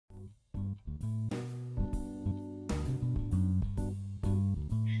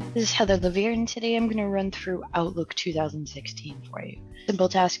This is Heather Levere, and today I'm going to run through Outlook 2016 for you. Simple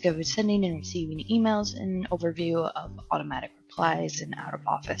task of sending and receiving emails and an overview of automatic replies and out of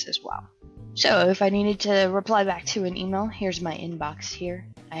office as well. So if I needed to reply back to an email, here's my inbox here.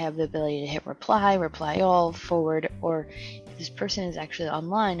 I have the ability to hit reply, reply all, forward, or if this person is actually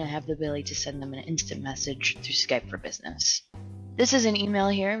online, I have the ability to send them an instant message through Skype for Business. This is an email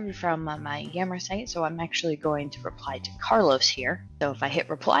here from my Yammer site, so I'm actually going to reply to Carlos here. So if I hit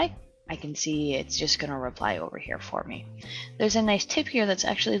reply, I can see it's just going to reply over here for me. There's a nice tip here that's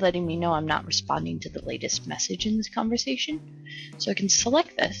actually letting me know I'm not responding to the latest message in this conversation. So I can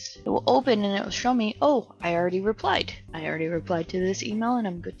select this. It will open and it will show me, oh, I already replied. I already replied to this email and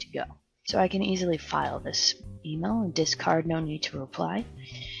I'm good to go. So I can easily file this email and discard, no need to reply.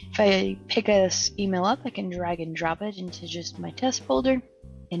 If I pick this email up, I can drag and drop it into just my test folder,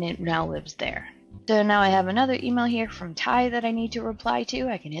 and it now lives there. So now I have another email here from Ty that I need to reply to.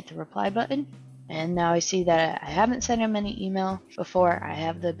 I can hit the reply button, and now I see that I haven't sent him any email before. I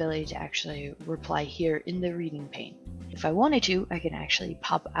have the ability to actually reply here in the reading pane. If I wanted to, I can actually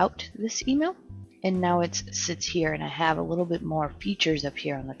pop out this email, and now it sits here, and I have a little bit more features up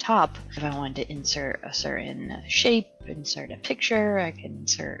here on the top. If I wanted to insert a certain shape, insert a picture, I can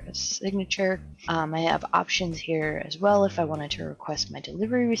insert a signature. I have options here as well if I wanted to request my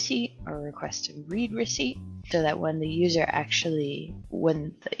delivery receipt or request a read receipt, so that when the user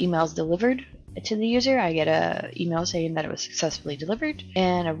when the email is delivered to the user, I get an email saying that it was successfully delivered,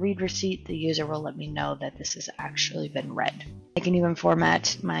 and a read receipt, the user will let me know that this has actually been read. I can even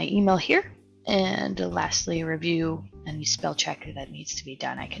format my email here. And lastly, review any spell check that needs to be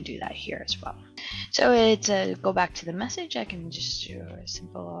done. I can do that here as well. So it's go back to the message. I can just do a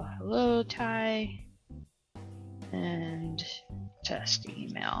simple hello Ty and test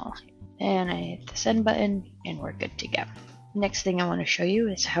email, and I hit the send button and we're good to go. Next thing I want to show you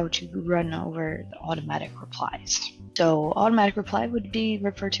is how to run over the automatic replies. So automatic reply would be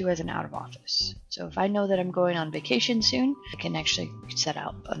referred to as an out of office. So if I know that I'm going on vacation soon, I can actually set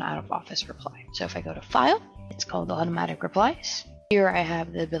out an out of office reply. So if I go to file, it's called automatic replies. Here I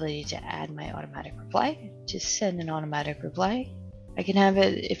have the ability to add my automatic reply, to send an automatic reply. I can have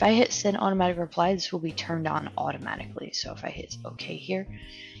it, if I hit send automatic reply, this will be turned on automatically. So if I hit OK here,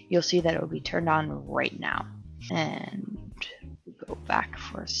 you'll see that it will be turned on right now. And go back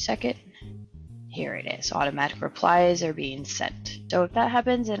for a second. Here it is. Automatic replies are being sent. So if that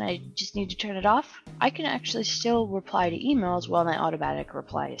happens and I just need to turn it off, I can actually still reply to emails while my automatic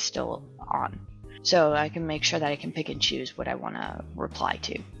reply is still on. So I can make sure that I can pick and choose what I want to reply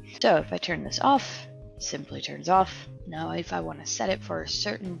to. So if I turn this off, it simply turns off. Now if I want to set it for a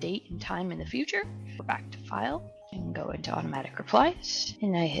certain date and time in the future, go back to file and go into automatic replies,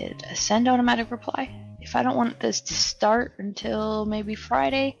 and I hit send automatic reply. If I don't want this to start until maybe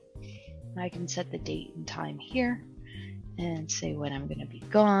Friday, I can set the date and time here and say when I'm going to be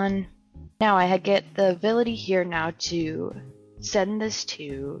gone. Now I get the ability here now to send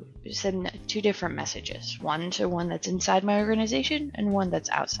two different messages. One to one that's inside my organization and one that's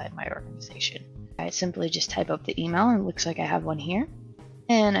outside my organization. I simply just type up the email, and it looks like I have one here.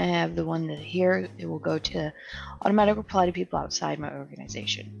 And I have the one that here, it will go to automatic reply to people outside my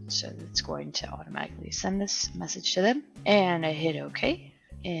organization. So it's going to automatically send this message to them. And I hit OK.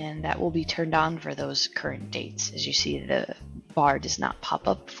 And that will be turned on for those current dates. As you see, the bar does not pop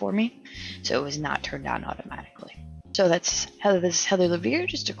up for me. So it was not turned on automatically. So this is Heather Levere,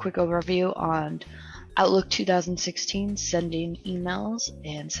 just a quick overview on Outlook 2016, sending emails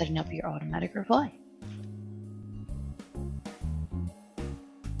and setting up your automatic reply.